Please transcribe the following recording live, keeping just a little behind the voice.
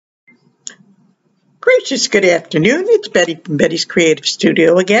Gracious good afternoon. It's Betty from Betty's Creative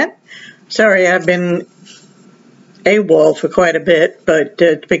Studio again. Sorry, I've been AWOL for quite a bit, but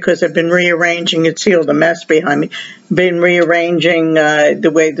because I've been rearranging, it's healed a mess behind me. Been rearranging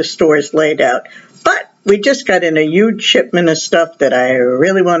the way the store is laid out. But we just got in a huge shipment of stuff that I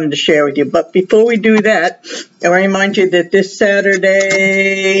really wanted to share with you. But before we do that, I want to remind you that this Saturday,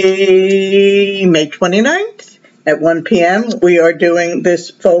 May 29th at 1 p.m., we are doing this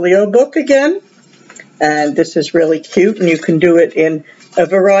folio book again. And this is really cute, and you can do it in a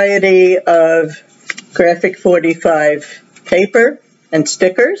variety of graphic 45 paper and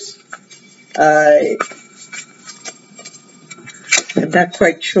stickers. I'm not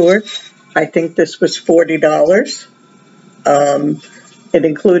quite sure. I think this was $40. It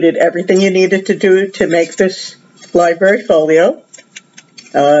included everything you needed to do to make this library folio,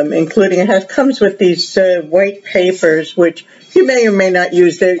 including it comes with these white papers, which you may or may not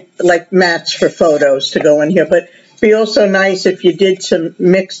use. They're like mats for photos to go in here, but it'd be also nice if you did some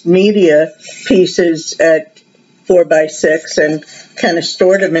mixed media pieces at 4x6 and kind of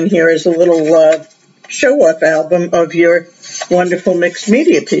stored them in here as a little show-off album of your wonderful mixed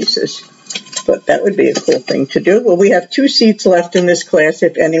media pieces. But that would be a cool thing to do. Well, we have 2 seats left in this class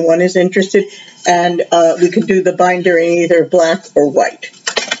if anyone is interested, and we could do the binder in either black or white.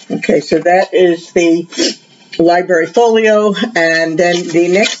 Okay, so that is the library folio, and then the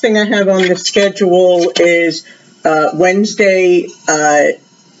next thing I have on the schedule is Wednesday,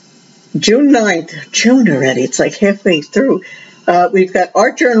 June 9th. June already, it's like halfway through. We've got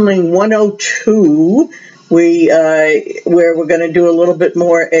Art Journaling 102, where we're going to do a little bit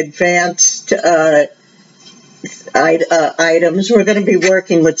more advanced items. We're going to be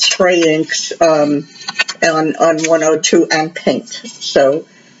working with spray inks on 102 and paint. So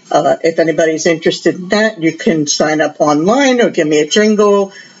if anybody's interested in that, you can sign up online or give me a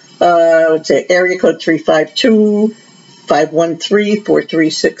jingle. Let's say area code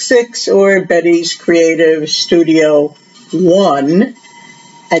 352-513-4366 or Betty's Creative Studio 1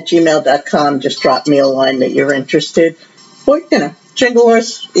 at gmail.com. Just drop me a line that you're interested. Or, jingle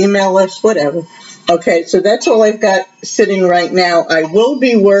us, email us, whatever. Okay, so that's all I've got sitting right now. I will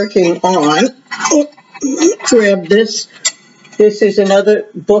be working on, grab this. This is another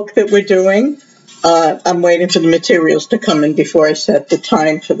book that we're doing. I'm waiting for the materials to come in before I set the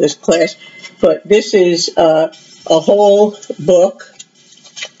time for this class. But this is a whole book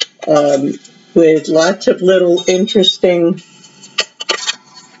with lots of little interesting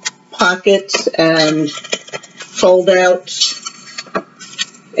pockets and fold-outs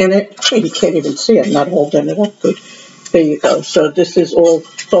in it. You can't even see it. I'm not holding it up good. There you go. So this is all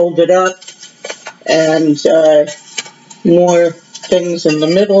folded up, and more things in the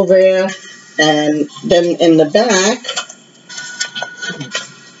middle there, and then in the back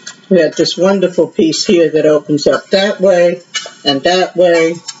we have this wonderful piece here that opens up that way and that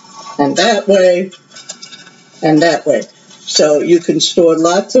way and that way and that way, so you can store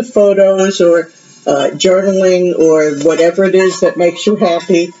lots of photos or journaling or whatever it is that makes you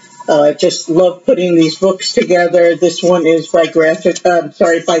happy. Just love putting these books together. This one is by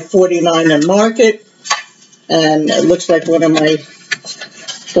by 49 and Market. And it looks like one of my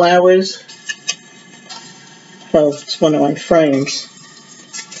flowers. Well, it's one of my frames.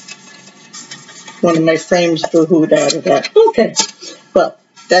 One of my frames boo-hooed out of that. Okay. Well,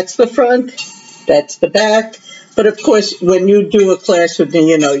 that's the front. That's the back. But, of course, when you do a class with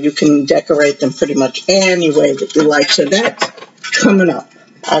me, you can decorate them pretty much any way that you like. So that's coming up.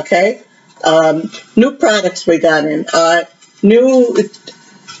 Okay? New products we got in. New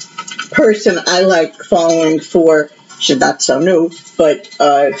person I like following for, she's not so new, but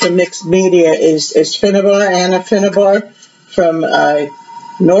for mixed media is Finnebar, Anna Finnebar from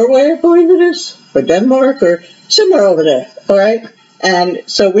Norway, I believe it is, or Denmark, or somewhere over there, all right? And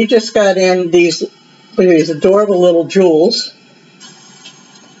so we just got in these adorable little jewels.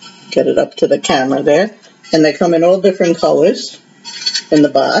 Get it up to the camera there. And they come in all different colors in the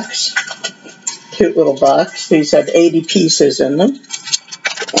box. Cute little box. These have 80 pieces in them.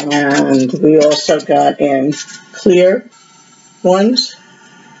 And we also got in clear ones,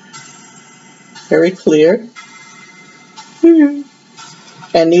 very clear.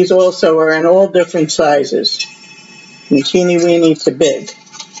 And these also are in all different sizes, from teeny weeny to big.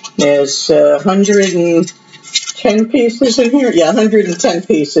 There's 110 pieces in here. Yeah, 110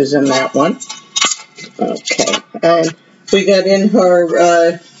 pieces in that one. Okay, and we got in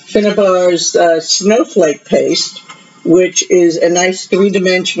her Finnebar's snowflake paste, which is a nice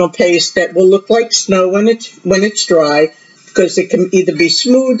 3-dimensional paste that will look like snow when it's dry. because it can either be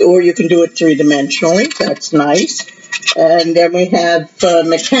smooth or you can do it three-dimensionally. That's nice. And then we have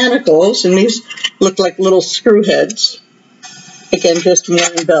mechanicals, and these look like little screw heads. Again, just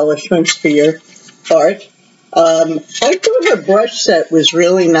more embellishments for your art. I thought her brush set was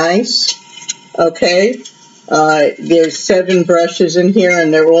really nice. Okay, there's 7 brushes in here,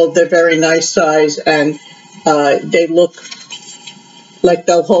 and they're very nice size, and they look like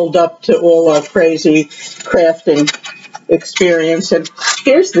they'll hold up to all our crazy crafting experience. And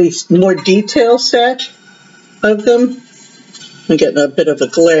here's the more detail set of them. I'm getting a bit of a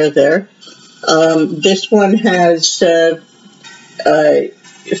glare there. This one has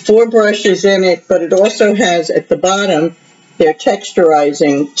 4 brushes in it, but it also has at the bottom, they're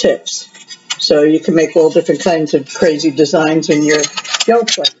texturizing tips. So you can make all different kinds of crazy designs in your gel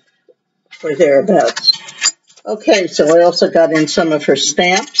plate or thereabouts. Okay, so I also got in some of her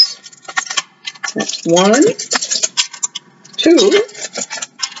stamps. That's 1, 2,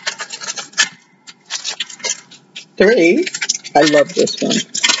 3. I love this one.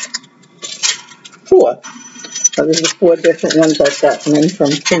 4. So there's the 4 different ones I've gotten in from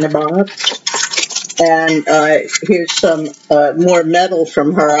Cinnabon. And here's some more metal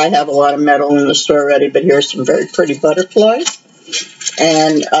from her. I have a lot of metal in the store already, but here's some very pretty butterflies.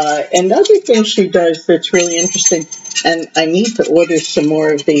 And another thing she does that's really interesting, and I need to order some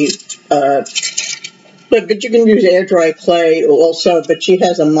more of the, but you can use air dry clay also, but she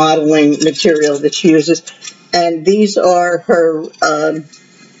has a modeling material that she uses. And these are her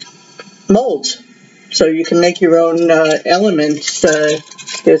molds. So you can make your own elements.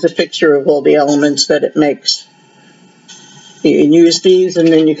 There's a picture of all the elements that it makes. You can use these, and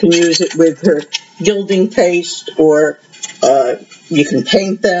then you can use it with her gilding paste, or you can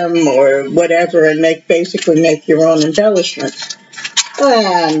paint them or whatever and basically make your own embellishments.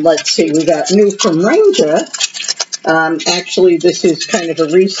 And let's see, we got new from Ranger. Actually, this is kind of a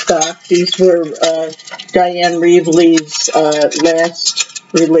restock. These were Diane Reevely's last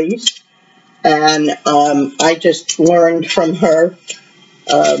release. And I just learned from her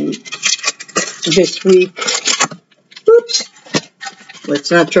this week. Oops.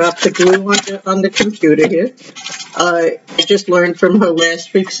 Let's not drop the glue on the computer here. I just learned from her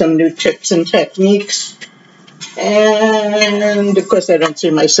last week some new tips and techniques. And, of course, I don't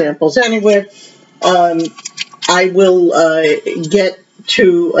see my samples anywhere. I will get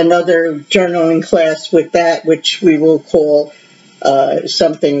to another journaling class with that, which we will call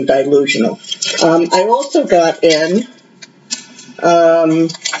something delusional. I also got in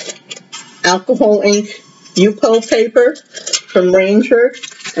alcohol ink Yupo paper from Ranger,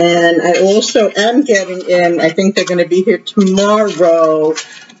 and I also am getting in, I think they're going to be here tomorrow,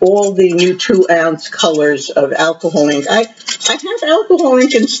 all the new 2-ounce colors of alcohol ink. I have alcohol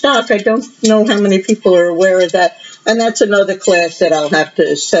ink in stock. I don't know how many people are aware of that. And that's another class that I'll have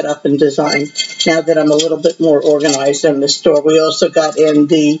to set up and design now that I'm a little bit more organized in the store. We also got in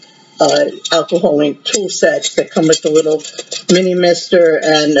the alcohol ink tool sets that come with a little mini mister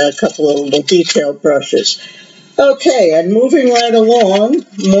and a couple of little detail brushes. Okay, and moving right along,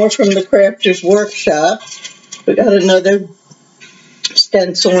 more from the Crafters Workshop. We got another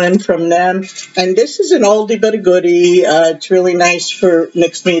stencil in from them, and this is an oldie but a goodie. It's really nice for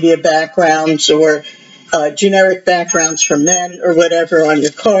mixed media backgrounds or generic backgrounds for men or whatever on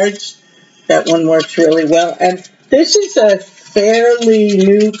your cards. That one works really well. And this is a fairly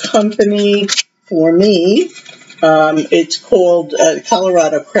new company for me. It's called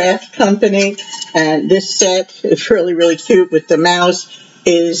Colorado Craft Company, and this set is really, really cute with the mouse,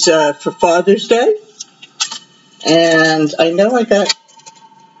 is for Father's Day. And I know I got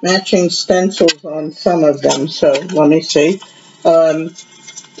matching stencils on some of them, so let me see.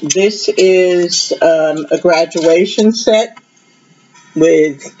 This is a graduation set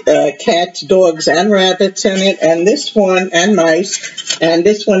with cats, dogs, and rabbits in it, and this one, and mice, and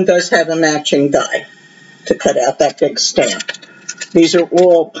this one does have a matching die to cut out that big stamp. These are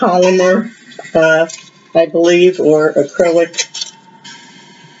all polymer, I believe, or acrylic.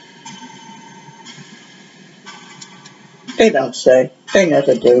 They don't say. They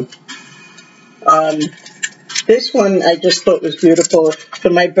never do. This one I just thought was beautiful. For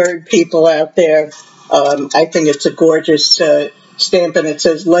my bird people out there, I think it's a gorgeous stamp, and it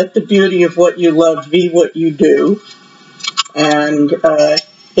says, "Let the beauty of what you love be what you do." And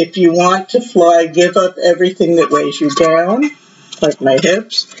if you want to fly, give up everything that weighs you down, like my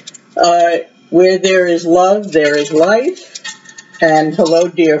hips. Where there is love, there is life. And hello,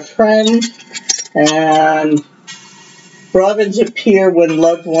 dear friend. And robins appear when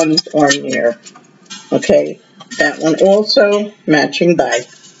loved ones are near. Okay, that one also matching die.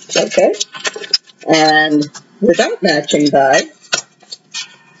 Okay, and without matching die.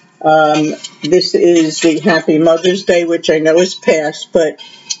 This is the Happy Mother's Day, which I know is past, but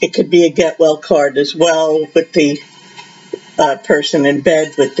it could be a get well card as well, with the person in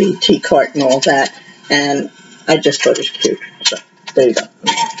bed with the tea cart and all that. And I just thought it was cute. So there you go.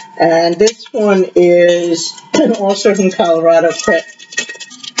 And this one is also from Colorado Pet.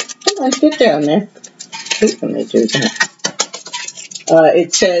 Come on, get down there. Let me do that.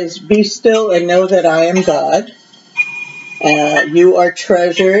 It says, "Be still and know that I am God. You are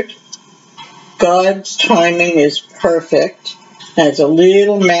treasured. God's timing is perfect." Has a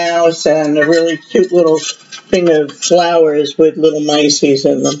little mouse and a really cute little thing of flowers with little mices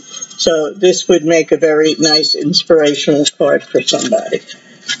in them. So this would make a very nice inspirational card for somebody.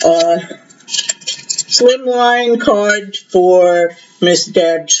 Slimline card for Miss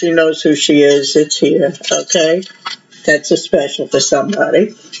Deb. She knows who she is. It's here, okay? That's a special for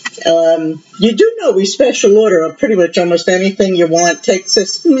somebody. You do know we special order on pretty much almost anything you want. Takes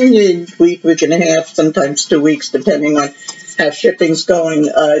us a week and a half, sometimes 2 weeks, depending on how shipping's going,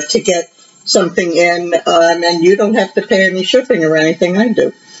 to get something in, and you don't have to pay any shipping or anything. I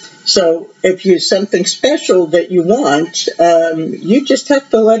do. So if you something special that you want, you just have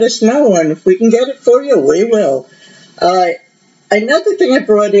to let us know, and if we can get it for you, we will. Another thing I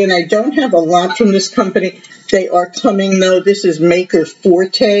brought in, I don't have a lot from this company. They are coming, though. This is Maker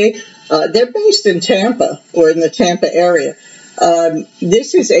Forte. They're based in Tampa, or in the Tampa area.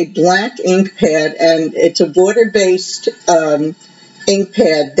 This is a black ink pad, and it's a water-based ink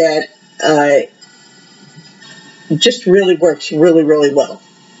pad that just really works really, really well.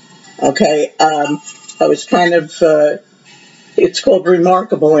 Okay, I was kind of, it's called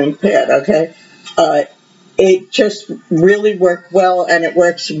Remarkable Ink Pad, okay? It just really worked well, and it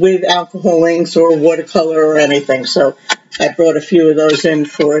works with alcohol inks or watercolor or anything. So I brought a few of those in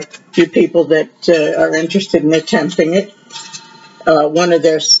for you people that are interested in attempting it. One of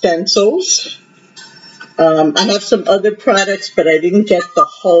their stencils. I have some other products, but I didn't get the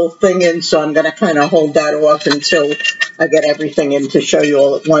whole thing in, so I'm going to kind of hold that off until I get everything in to show you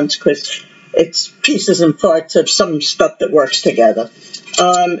all at once, because it's pieces and parts of some stuff that works together.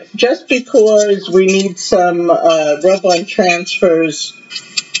 Just because we need some rub-on transfers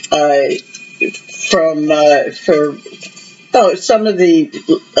for some of the,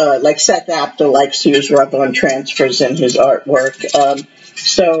 like Seth Apter likes to use rub-on transfers in his artwork.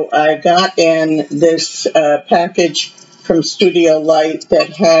 So I got in this package from Studio Light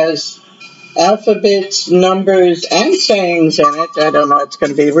that has alphabets, numbers, and sayings in it. I don't know, it's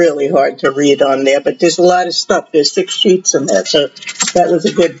going to be really hard to read on there, but there's a lot of stuff. There's 6 sheets in there, so that was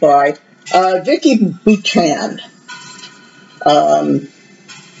a good buy. Vicki Boutin.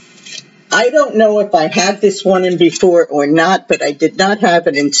 I don't know if I had this one in before or not, but I did not have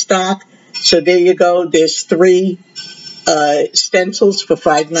it in stock. So there you go. There's 3 stencils for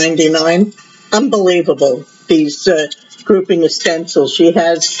 $5.99. Unbelievable, these grouping of stencils. She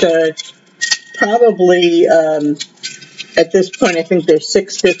has probably, at this point, I think there's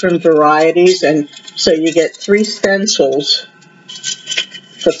 6 different varieties, and so you get 3 stencils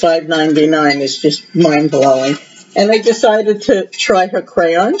for $5.99. It's just mind-blowing. And I decided to try her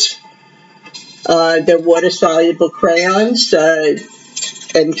crayons. They're water-soluble crayons,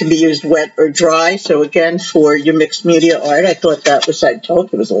 and can be used wet or dry. So again, for your mixed media art, I thought that was, I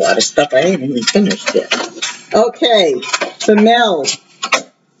told you, was a lot of stuff. I ain't even finished yet. Okay, for Mel.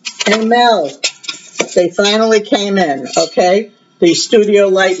 Hey, Mel. They finally came in, okay? The Studio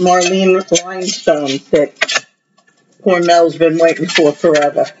Light Marlene Rhinestone that poor Mel's been waiting for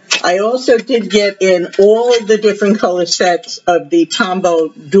forever. I also did get in all of the different color sets of the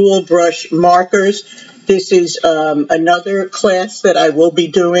Tombow dual brush markers. This is another class that I will be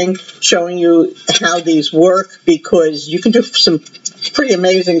doing, showing you how these work, because you can do some pretty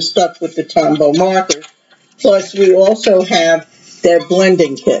amazing stuff with the Tombow markers. Plus, we also have their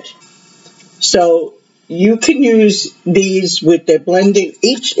blending kit. So you can use these with their blending.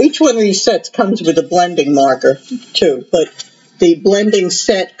 Each one of these sets comes with a blending marker, too. But the blending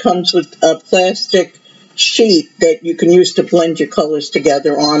set comes with a plastic sheet that you can use to blend your colors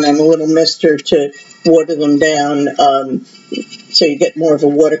together on, and a little mister to water them down, so you get more of a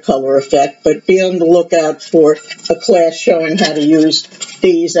watercolor effect. But be on the lookout for a class showing how to use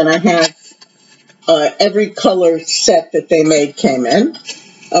these, and I have every color set that they made came in.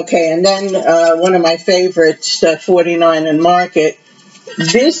 Okay, and then one of my favorites, 49 and Market.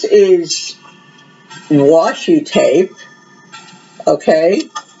 This is washi tape, okay?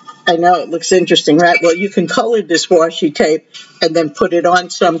 I know it looks interesting, right? Well, you can color this washi tape and then put it on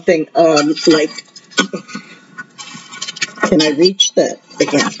something like, can I reach that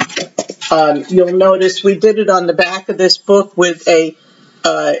again? You'll notice we did it on the back of this book with it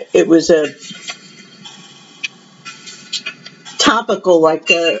was a topical, like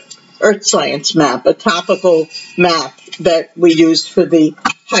a earth science map, a topical map that we used for the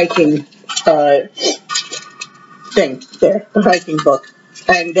hiking thing there, the hiking book.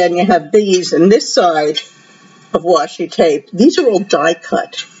 And then you have these, and this side of washi tape, these are all die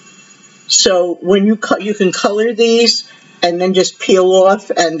cut. So when you can color these and then just peel off,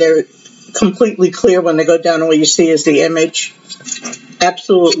 and they're completely clear when they go down. All you see is the image.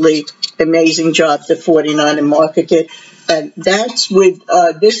 Absolutely amazing job that 49 and Market did. And that's with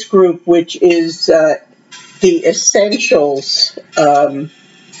this group, which is the Essentials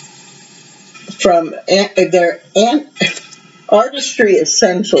from their Artistry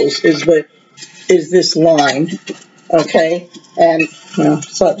Essentials is this line, okay? And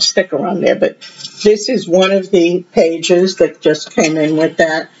it's a sticker on there, but this is one of the pages that just came in with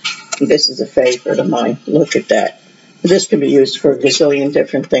that. This is a favorite of mine. Look at that. This can be used for a gazillion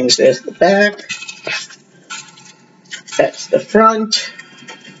different things. There's the back. That's the front.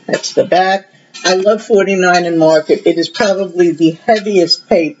 That's the back. I love 49 and Market. It is probably the heaviest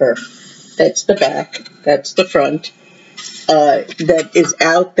paper. That's the back. That's the front. That is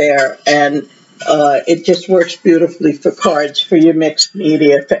out there, and it just works beautifully for cards, for your mixed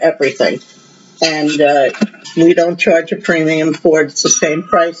media, for everything. And we don't charge a premium for it. It's the same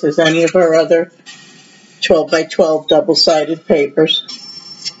price as any of our other 12 by 12 double-sided papers.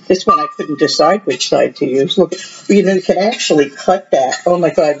 This one I couldn't decide which side to use. Look, you can actually cut that. Oh my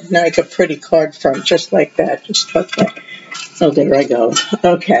God, now I got a pretty card front just like that. Just cut that. Oh, there I go.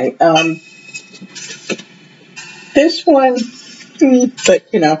 Okay. This one, but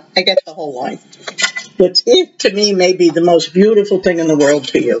I get the whole line. But it, to me, may be the most beautiful thing in the world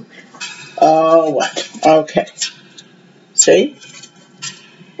to you. Oh, what? Okay. See?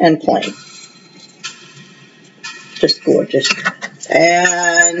 And plain. Just gorgeous.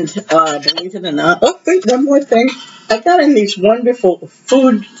 And believe it or not, oh, wait, one more thing. I got in these wonderful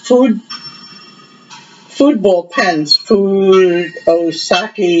football pens, food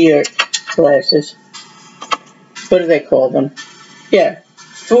Osaki or glasses. What do they call them? Yeah,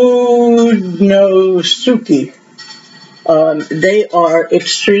 Fudnosuke. They are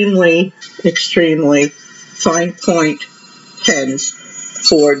extremely, extremely fine point pens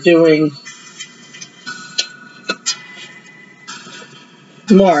for doing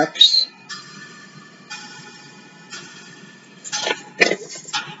marks.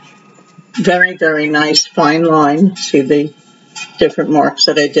 Very, very nice fine line. See the different marks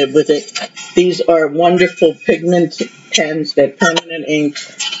that I did with it. These are wonderful pigment pens. They're permanent ink,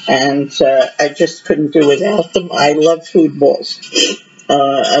 and I just couldn't do without them. I love food balls.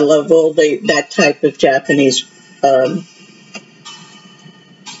 I love all that type of Japanese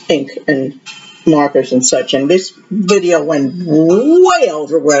ink and markers and such. And this video went way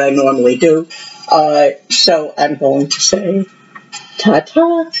over what I normally do. So I'm going to say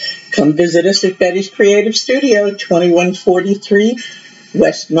ta-ta. Come visit us at Betty's Creative Studio, 2143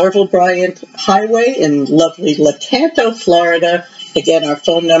 West Norval Bryant Highway in lovely Lecanto, Florida. Again, our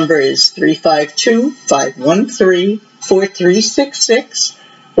phone number is 352-513-4366,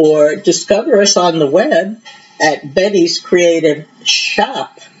 or discover us on the web at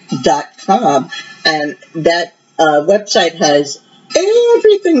bettyscreativeshop.com. And that website has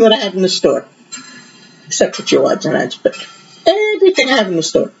everything that I have in the store, except for your odds and ends, but everything I have in the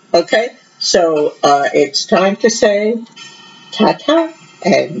store, okay? So it's time to say ta-ta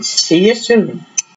and see you soon.